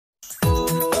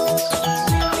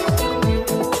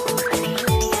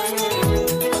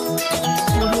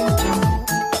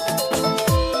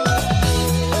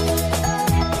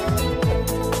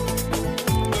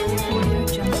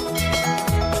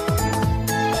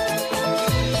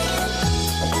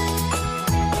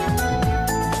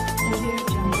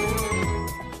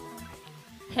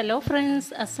Hello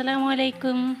friends, അസ്സലാമു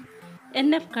അലൈക്കും.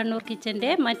 NF Kannur കിച്ചൻ്റെ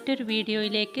മറ്റൊരു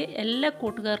വീഡിയോയിലേക്ക് എല്ലാ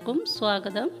കൂട്ടുകാർക്കും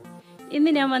സ്വാഗതം.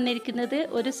 ഇന്ന് ഞാൻ വന്നിരിക്കുന്നത്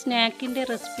ഒരു സ്നാക്കിൻ്റെ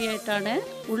റെസിപ്പി ആയിട്ടാണ്.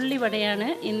 ഉള്ളിവടയാണ്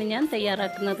ഇന്ന് ഞാൻ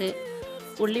തയ്യാറാക്കുന്നത്.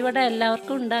 ഉള്ളിവട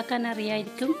എല്ലാവർക്കും ഉണ്ടാക്കാൻ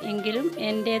അറിയായിരിക്കും, എങ്കിലും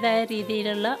എൻ്റേതായ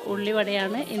രീതിയിലുള്ള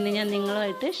ഉള്ളിവടയാണ് ഇന്ന് ഞാൻ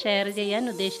നിങ്ങളുമായിട്ട് ഷെയർ ചെയ്യാൻ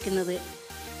ഉദ്ദേശിക്കുന്നത്.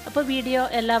 അപ്പോൾ വീഡിയോ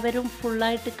എല്ലാവരും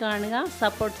ഫുള്ളായിട്ട് കാണുക,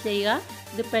 സപ്പോർട്ട് ചെയ്യുക.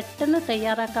 ഇത് പെട്ടെന്ന്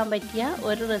തയ്യാറാക്കാൻ പറ്റിയ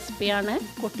ഒരു റെസിപ്പിയാണ്.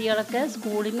 കുട്ടികളൊക്കെ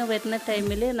സ്കൂളിൽ നിന്ന് വരുന്ന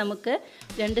ടൈമിൽ നമുക്ക്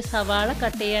 2 സവാള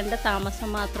കട്ട് ചെയ്യേണ്ട താമസം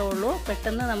മാത്രമേ ഉള്ളൂ.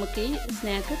 പെട്ടെന്ന് നമുക്ക് ഈ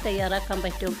സ്നാക്ക് തയ്യാറാക്കാൻ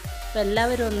പറ്റും. അപ്പോൾ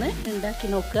എല്ലാവരും ഒന്ന് ഉണ്ടാക്കി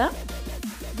നോക്കുക.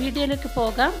 വീഡിയോയിലേക്ക്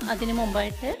പോകാം. അതിനു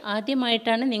മുമ്പായിട്ട്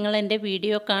ആദ്യമായിട്ടാണ് നിങ്ങൾ എൻ്റെ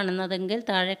വീഡിയോ കാണുന്നതെങ്കിൽ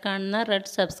താഴെ കാണുന്ന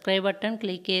റെഡ് സബ്സ്ക്രൈബ് ബട്ടൺ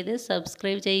ക്ലിക്ക് ചെയ്ത്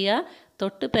സബ്സ്ക്രൈബ് ചെയ്യുക.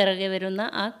 തൊട്ട് പിറകെ വരുന്ന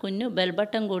ആ കുഞ്ഞു ബെൽ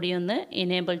ബട്ടൺ കൂടി ഒന്ന്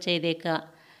എനേബിൾ ചെയ്തേക്കുക.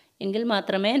 എങ്കിൽ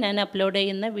മാത്രമേ ഞാൻ അപ്ലോഡ്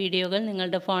ചെയ്യുന്ന വീഡിയോകൾ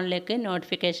നിങ്ങളുടെ ഫോണിലേക്ക്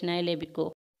നോട്ടിഫിക്കേഷനായി ലഭിക്കൂ.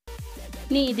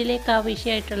 ഇനി ഇതിലേക്ക്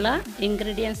ആവശ്യമായിട്ടുള്ള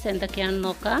ഇൻഗ്രീഡിയൻസ് എന്തൊക്കെയാണെന്ന്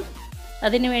നോക്കാം.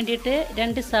 അതിന് വേണ്ടിയിട്ട്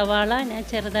 2 സവാള ഞാൻ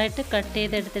ചെറുതായിട്ട് കട്ട്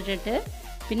ചെയ്തെടുത്തിട്ട്,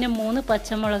 പിന്നെ 3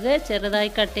 പച്ചമുളക്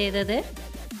ചെറുതായി കട്ട് ചെയ്തത്,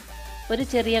 ഒരു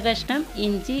ചെറിയ കഷ്ണം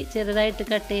ഇഞ്ചി ചെറുതായിട്ട്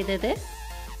കട്ട് ചെയ്തത്,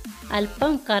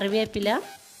 അല്പം കറിവേപ്പില,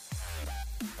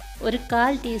 ഒരു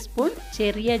 1/4 ടീസ്പൂൺ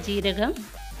ചെറിയ ജീരകം.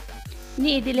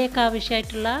 ഇനി ഇതിലേക്ക്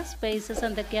ആവശ്യമായിട്ടുള്ള സ്പൈസസ്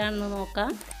എന്തൊക്കെയാണെന്ന് നോക്കാം.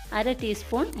 1/2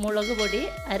 ടീസ്പൂൺ മുളക് പൊടി,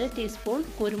 1/2 ടീസ്പൂൺ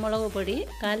കുരുമുളക് പൊടി,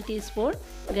 1/4 teaspoon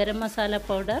garam masala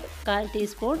powder, 1/4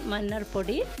 teaspoon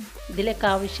മഞ്ഞൾപ്പൊടി, ഇതിലേക്ക്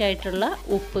ആവശ്യമായിട്ടുള്ള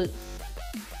ഉപ്പ്.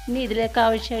 ഇനി ഇതിലേക്ക്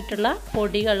ആവശ്യമായിട്ടുള്ള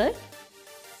പൊടികൾ: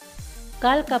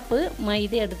 1/4 കപ്പ്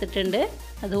മൈദ എടുത്തിട്ടുണ്ട്,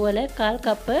 അതുപോലെ 1/4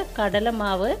 കപ്പ്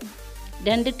കടലമാവ്,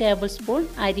 2 ടേബിൾ സ്പൂൺ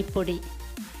അരിപ്പൊടി.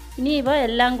 ഇനി ഇവ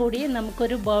എല്ലാം കൂടി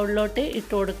നമുക്കൊരു ബൗളിലോട്ട്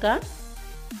ഇട്ട് കൊടുക്കാം.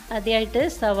 ആദ്യമായിട്ട്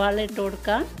സവാള ഇട്ട്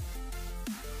കൊടുക്കാം,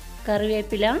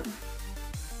 കറിവേപ്പില,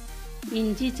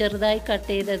 ഇഞ്ചി ചെറുതായി കട്ട്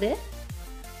ചെയ്തത്,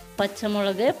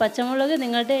 പച്ചമുളക്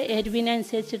നിങ്ങളുടെ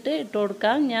എരിവിനനുസരിച്ചിട്ട് ഇട്ട്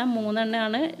കൊടുക്കാം. ഞാൻ 3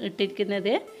 എണ്ണമാണ്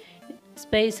ഇട്ടിരിക്കുന്നത്.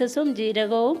 സ്പൈസസും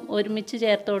ജീരകവും ഒരുമിച്ച്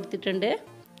ചേർത്ത് കൊടുത്തിട്ടുണ്ട്.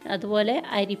 അതുപോലെ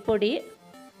അരിപ്പൊടി,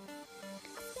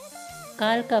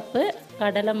 1/4 കപ്പ്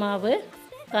കടലമാവ്,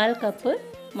 1/4 കപ്പ്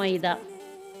മൈദ.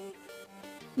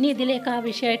 ഇനി ഇതിലേക്ക്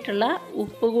ആവശ്യമായിട്ടുള്ള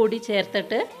ഉപ്പ് കൂടി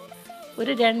ചേർത്തിട്ട്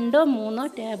ഒരു 2-3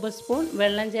 ടേബിൾ സ്പൂൺ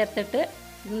വെള്ളം ചേർത്തിട്ട്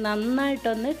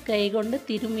നന്നായിട്ടൊന്ന് കൈകൊണ്ട്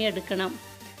തിരുമ്മിയെടുക്കണം.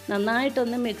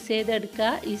 നന്നായിട്ടൊന്ന് മിക്സ്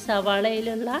ചെയ്തെടുക്കുക. ഈ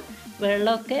സവാളയിലുള്ള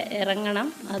വെള്ളമൊക്കെ ഇറങ്ങണം.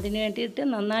 അതിന് വേണ്ടിയിട്ട്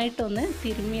നന്നായിട്ടൊന്ന്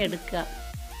തിരുമ്മിയെടുക്കുക.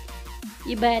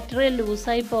 ഈ ബാറ്റർ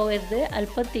ലൂസായി പോകരുത്,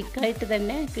 അല്പം തിക്കായിട്ട്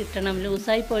തന്നെ കിട്ടണം.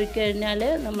 ലൂസായി പോയി കഴിഞ്ഞാൽ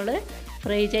നമ്മൾ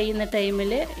ഫ്രൈ ചെയ്യുന്ന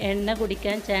ടൈമിൽ എണ്ണ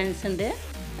കുടിക്കാൻ ചാൻസ് ഉണ്ട്.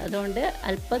 അതുകൊണ്ട്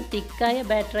അല്പം തിക്കായ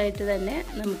ബാറ്ററായിട്ട് തന്നെ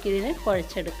നമുക്കിതിനെ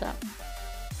കുഴച്ചെടുക്കാം.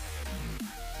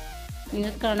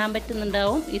 നിങ്ങൾക്ക് കാണാൻ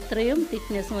പറ്റുന്നുണ്ടാവും, ഇത്രയും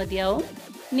തിക്നെസ് മതിയാവും.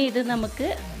 ഇനി ഇത് നമുക്ക്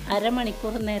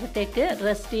അരമണിക്കൂർ നേരത്തേക്ക്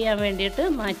റെസ്റ്റ് ചെയ്യാൻ വേണ്ടിയിട്ട്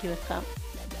മാറ്റി വെക്കാം.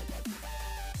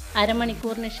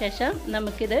 അരമണിക്കൂറിന് ശേഷം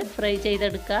നമുക്കിത് ഫ്രൈ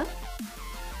ചെയ്തെടുക്കാം.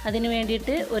 അതിന്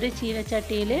വേണ്ടിയിട്ട് ഒരു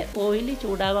ചീനച്ചട്ടിയിൽ ഓയിൽ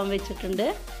ചൂടാവാൻ വെച്ചിട്ടുണ്ട്.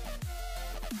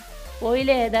 ഓയിൽ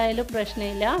ഏതായാലും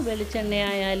പ്രശ്നമില്ല,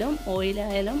 വെളിച്ചെണ്ണയായാലും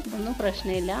ഓയിലായാലും ഒന്നും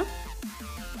പ്രശ്നമില്ല.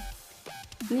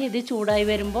 ഇനി ഇത് ചൂടായി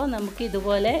വരുമ്പോൾ നമുക്ക്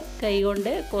ഇതുപോലെ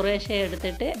കൈകൊണ്ട് കുറേശ്ശെ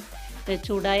എടുത്തിട്ട്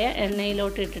ചൂടായ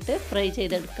എണ്ണയിലോട്ട് ഇട്ടിട്ട് ഫ്രൈ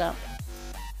ചെയ്തെടുക്കാം.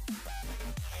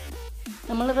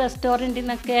 നമ്മൾ റെസ്റ്റോറൻറ്റിൽ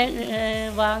നിന്നൊക്കെ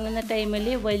വാങ്ങുന്ന ടൈമിൽ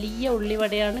വലിയ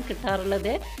ഉള്ളിവടയാണ്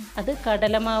കിട്ടാറുള്ളത്. അത്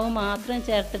കടലമാവ് മാത്രം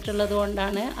ചേർത്തിട്ടുള്ളത്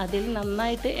കൊണ്ടാണ് അതിൽ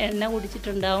നന്നായിട്ട് എണ്ണ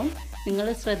കുടിച്ചിട്ടുണ്ടാവും. നിങ്ങൾ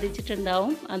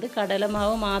ശ്രദ്ധിച്ചിട്ടുണ്ടാവും, അത്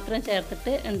കടലമാവ് മാത്രം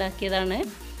ചേർത്തിട്ട് ഉണ്ടാക്കിയതാണ്.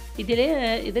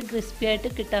 ഇത് ക്രിസ്പി ആയിട്ട്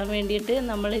കിട്ടാൻ വേണ്ടിയിട്ട്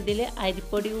നമ്മൾ ഇതിൽ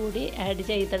അരിപ്പൊടി കൂടി ആഡ്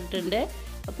ചെയ്തിട്ടുണ്ട്.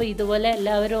 അപ്പോൾ ഇതുപോലെ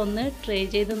എല്ലാവരും ഒന്ന് ട്രൈ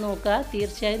ചെയ്ത് നോക്കുക.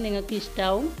 തീർച്ചയായും നിങ്ങൾക്ക്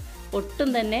ഇഷ്ടമാവും. ഒട്ടും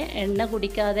തന്നെ എണ്ണ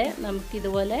കുടിക്കാതെ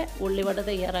നമുക്കിതുപോലെ ഉള്ളിവട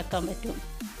തയ്യാറാക്കാൻ പറ്റും.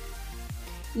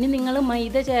 ഇനി നിങ്ങൾ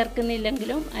മൈദ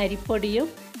ചേർക്കുന്നില്ലെങ്കിലും അരിപ്പൊടിയും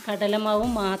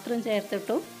കടലമാവും മാത്രം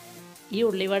ചേർത്തിട്ടും ഈ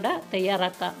ഉള്ളിവട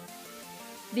തയ്യാറാക്കാം.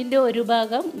 ഇതിൻ്റെ ഒരു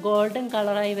ഭാഗം ഗോൾഡൻ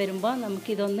കളറായി വരുമ്പോൾ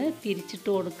നമുക്കിതൊന്ന് തിരിച്ചിട്ട്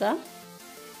കൊടുക്കാം.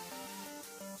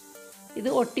 ഇത്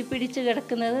ഒട്ടിപ്പിടിച്ച്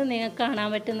കിടക്കുന്നത് നിങ്ങൾക്ക് കാണാൻ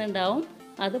പറ്റുന്നുണ്ടാവും.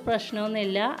 അത്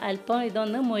പ്രശ്നമൊന്നുമില്ല. അല്പം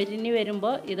ഇതൊന്ന് മൊരിഞ്ഞ്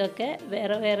വരുമ്പോൾ ഇതൊക്കെ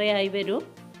വേറെ ആയി വരും.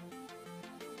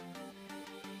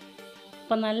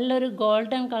 അപ്പോൾ നല്ലൊരു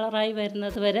ഗോൾഡൻ കളറായി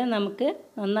വരുന്നത് വരെ നമുക്ക്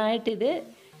നന്നായിട്ടിത്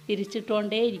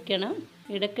തിരിച്ചിട്ടുകൊണ്ടേ ഇരിക്കണം.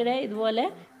 ഇടയ്ക്കിടെ ഇതുപോലെ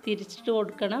തിരിച്ചിട്ട്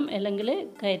കൊടുക്കണം, അല്ലെങ്കിൽ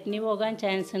കരിഞ്ഞു പോകാൻ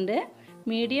ചാൻസ് ഉണ്ട്.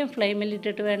 മീഡിയം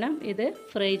ഫ്ലെയിമിലിട്ടിട്ട് വേണം ഇത്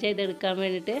ഫ്രൈ ചെയ്തെടുക്കാൻ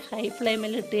വേണ്ടിയിട്ട്. ഹൈ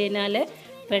ഫ്ലെയിമിലിട്ട് കഴിഞ്ഞാൽ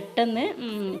പെട്ടെന്ന്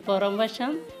പുറം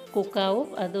വശം കുക്കാവും,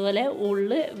 അതുപോലെ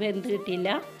ഉള്ളു വെന്ത് കിട്ടില്ല.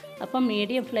 അപ്പം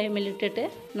മീഡിയം ഫ്ലെയിമിലിട്ടിട്ട്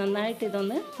നന്നായിട്ട്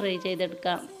ഇതൊന്ന് ഫ്രൈ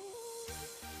ചെയ്തെടുക്കാം.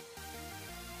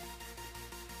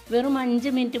 വെറും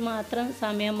 5 മിനിറ്റ് മാത്രം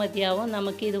സമയം മതിയാവും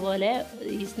നമുക്കിതുപോലെ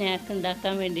ഈ സ്നാക്ക്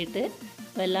ഉണ്ടാക്കാൻ വേണ്ടിയിട്ട്.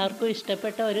 അപ്പോൾ എല്ലാവർക്കും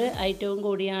ഇഷ്ടപ്പെട്ട ഒരു ഐറ്റവും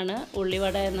കൂടിയാണ്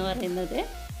ഉള്ളിവട എന്ന് പറയുന്നത്.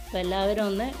 അപ്പോൾ എല്ലാവരും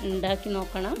ഒന്ന് ഉണ്ടാക്കി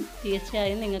നോക്കണം,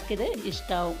 തീർച്ചയായും നിങ്ങൾക്കിത്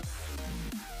ഇഷ്ടമാവും.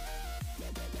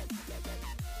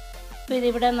 അപ്പോൾ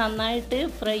ഇതിവിടെ നന്നായിട്ട്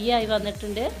ഫ്രൈ ആയി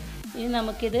വന്നിട്ടുണ്ട്. ഇനി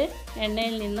നമുക്കിത്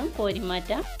എണ്ണയിൽ നിന്നും കോരി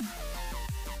മാറ്റാം.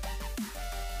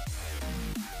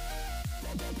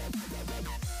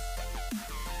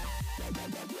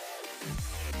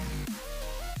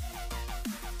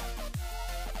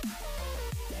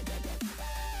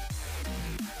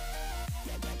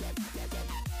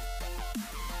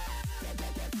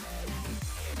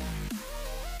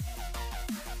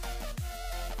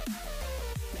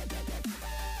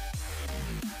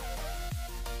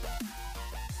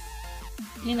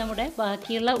 ഇനി നമ്മുടെ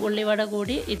ബാക്കിയുള്ള ഉള്ളിവട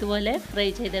കൂടി ഇതുപോലെ ഫ്രൈ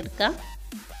ചെയ്തെടുക്കാം.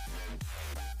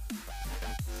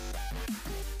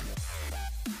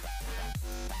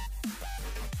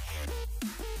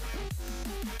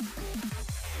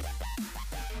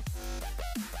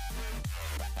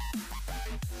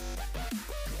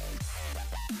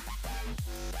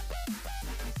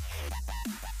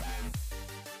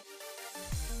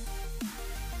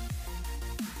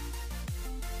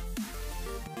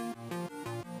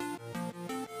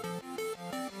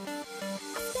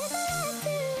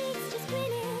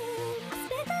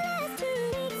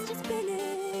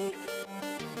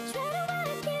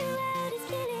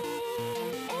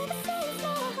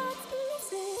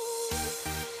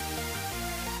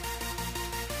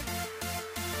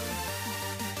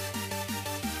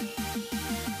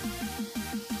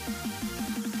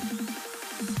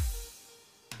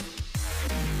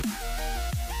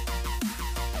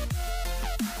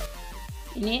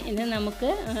 ഇനി ഇത് നമുക്ക്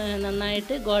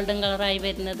നന്നായിട്ട് ഗോൾഡൻ കളറായി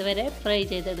വരുന്നത് വരെ ഫ്രൈ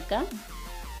ചെയ്തെടുക്കാം.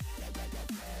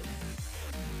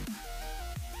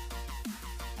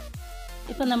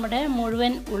 ഇപ്പം നമ്മുടെ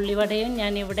മുഴുവൻ ഉള്ളിവടയും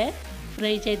ഞാനിവിടെ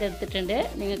ഫ്രൈ ചെയ്തെടുത്തിട്ടുണ്ട്.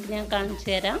 നിങ്ങൾക്ക് ഞാൻ കാണിച്ചു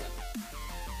തരാം.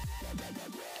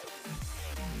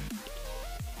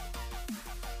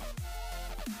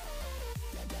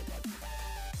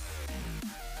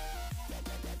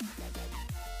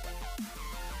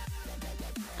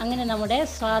 അങ്ങനെ നമ്മുടെ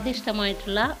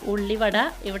സ്വാദിഷ്ടമായിട്ടുള്ള ഉള്ളിവട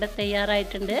ഇവിടെ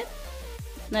തയ്യാറായിട്ടുണ്ട്.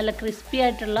 നല്ല ക്രിസ്പി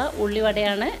ആയിട്ടുള്ള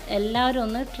ഉള്ളിവടയാണ്. എല്ലാവരും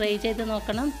ഒന്ന് ട്രൈ ചെയ്ത്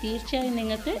നോക്കണം, തീർച്ചയായും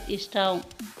നിങ്ങൾക്ക് ഇഷ്ടമാവും.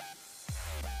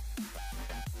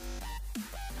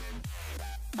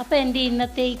 അപ്പോൾ എൻ്റെ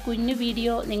ഇന്നത്തെ ഈ കുഞ്ഞു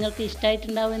വീഡിയോ നിങ്ങൾക്ക്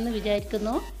ഇഷ്ടമായിട്ടുണ്ടാവുമെന്ന്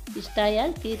വിചാരിക്കുന്നു.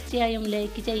 ഇഷ്ടമായാൽ തീർച്ചയായും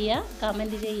ലൈക്ക് ചെയ്യുക,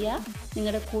 കമൻറ്റ് ചെയ്യുക,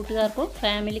 നിങ്ങളുടെ കൂട്ടുകാർക്കും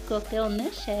ഫാമിലിക്കും ഒക്കെ ഒന്ന്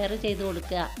ഷെയർ ചെയ്ത്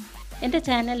കൊടുക്കുക. എൻ്റെ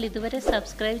ചാനൽ ഇതുവരെ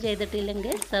സബ്സ്ക്രൈബ്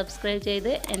ചെയ്തിട്ടില്ലെങ്കിൽ സബ്സ്ക്രൈബ് ചെയ്ത്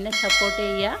എന്നെ സപ്പോർട്ട്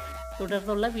ചെയ്യുക.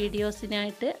 തുടർന്നുള്ള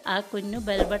വീഡിയോസിനായിട്ട് ആ കുഞ്ഞു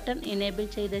ബെൽ ബട്ടൺ എനേബിൾ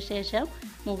ചെയ്ത ശേഷം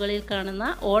മുകളിൽ കാണുന്ന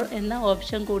ഓൾ എന്ന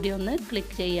ഓപ്ഷൻ കൂടി ഒന്ന്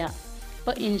ക്ലിക്ക് ചെയ്യുക.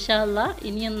 അപ്പോൾ ഇൻഷാ അല്ലാഹ്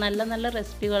ഇനിയും നല്ല നല്ല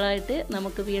റെസിപ്പികളായിട്ട്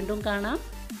നമുക്ക് വീണ്ടും കാണാം.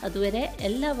 അതുവരെ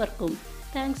എല്ലാവർക്കും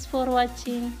താങ്ക്സ് ഫോർ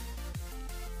വാച്ചിങ്.